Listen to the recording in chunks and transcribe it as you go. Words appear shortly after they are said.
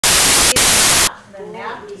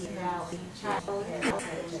Valley Child Care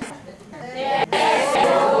Center.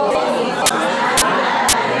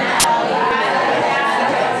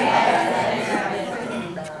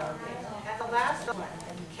 And the last one,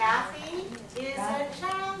 Kathy is a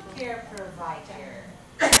child care provider.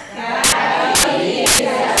 Kathy is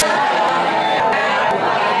a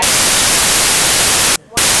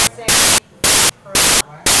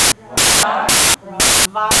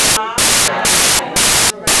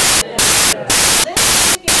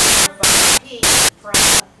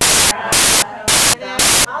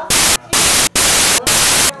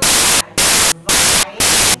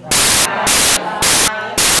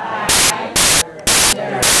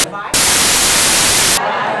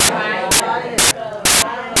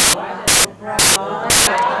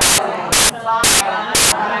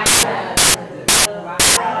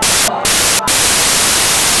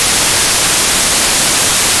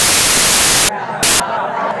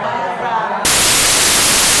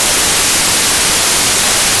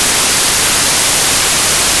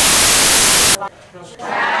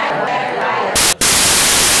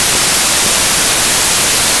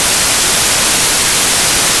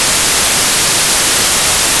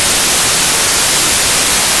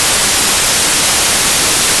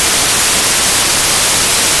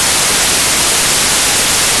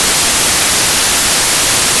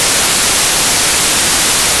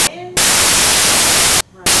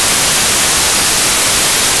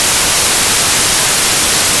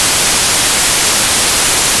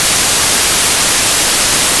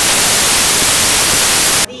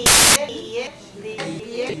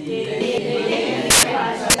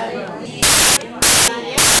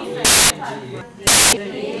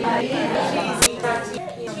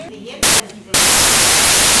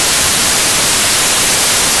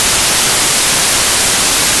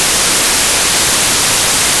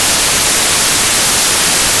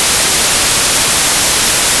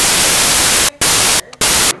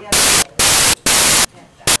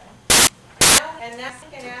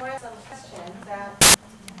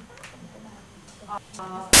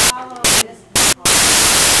follow this.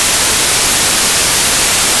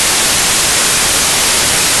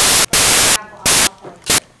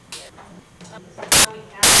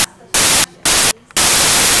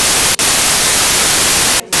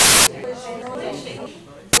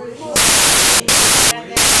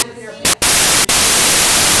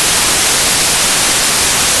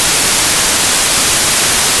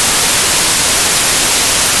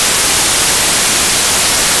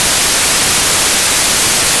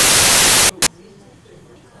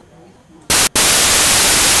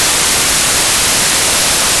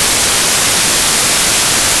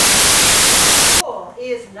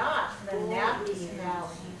 Is not the Act3-4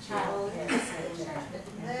 Child Care Center.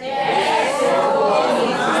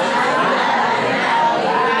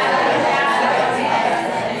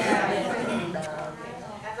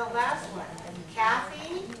 And the last one,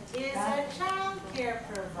 Kathy is a child care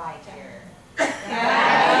provider.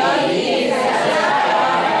 Kathy is a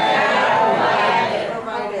child care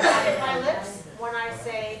provider. Look at my lips when I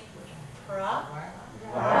say provide.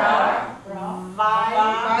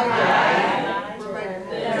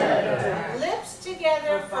 Lips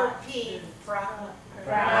together for P.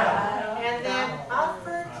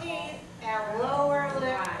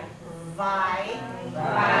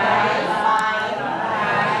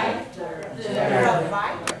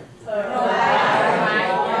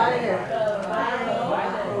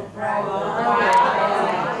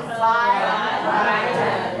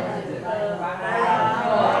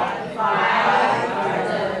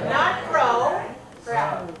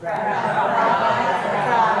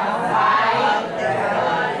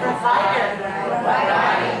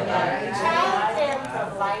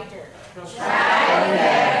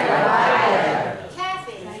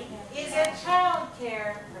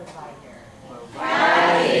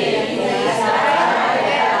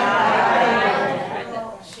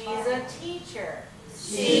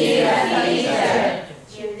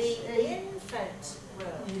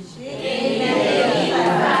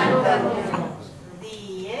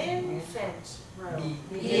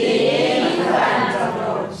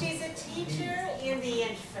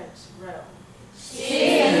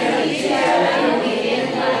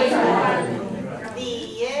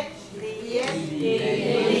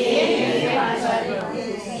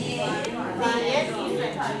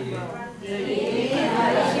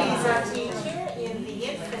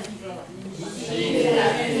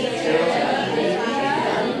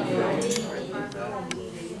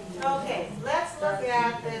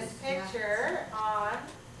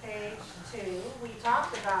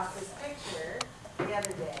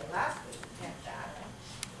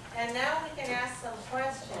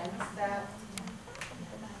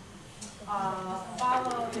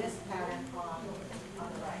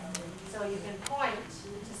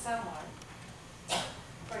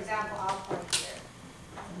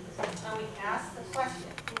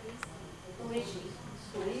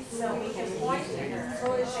 So we can point to her.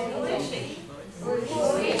 Who is she?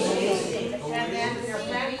 And then your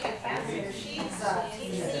friend can answer. She's a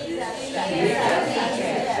teacher.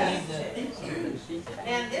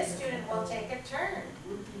 And this student will take a turn.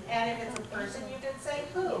 And if it's a person, you can say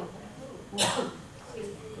who.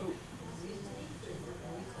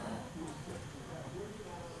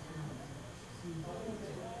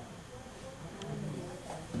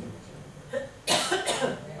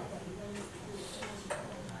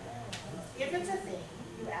 If it's a thing,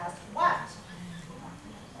 you ask what.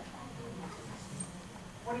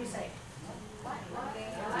 What do you say?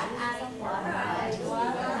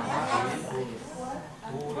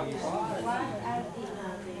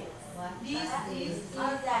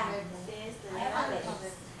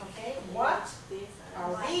 Okay, what are these?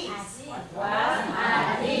 What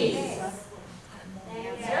are these?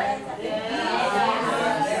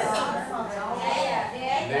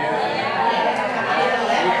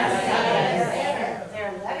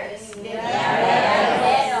 They're letters.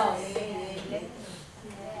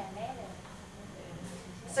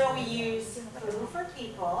 So we use who for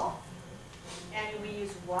people, and we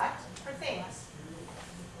use what for things.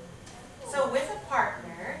 So with a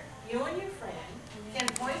partner, you and your friend can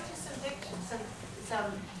point to some pictures,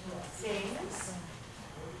 some things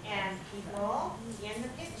and people in the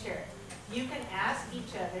picture. You can ask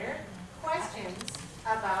each other questions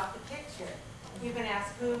about the picture. You can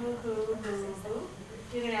ask who.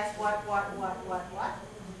 You can ask what.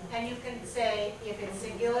 And you can say, if it's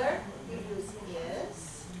singular, you use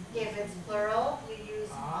is. If it's plural, you use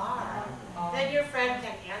are. Then your friend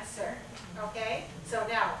can answer. Okay? So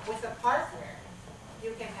now, with a partner,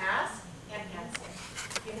 you can ask and answer.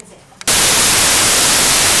 You can say,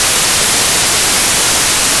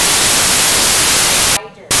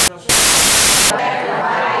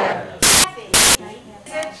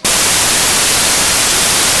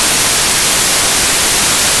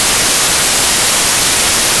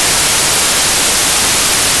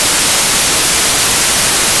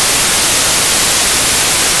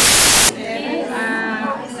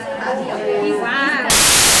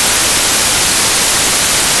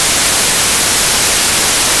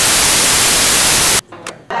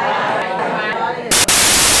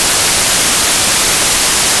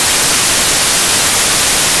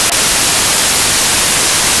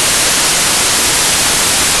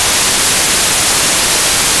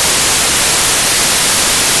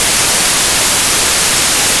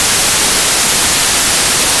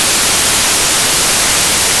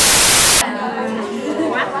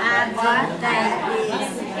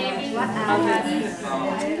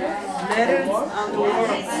 Letters on the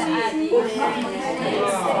word.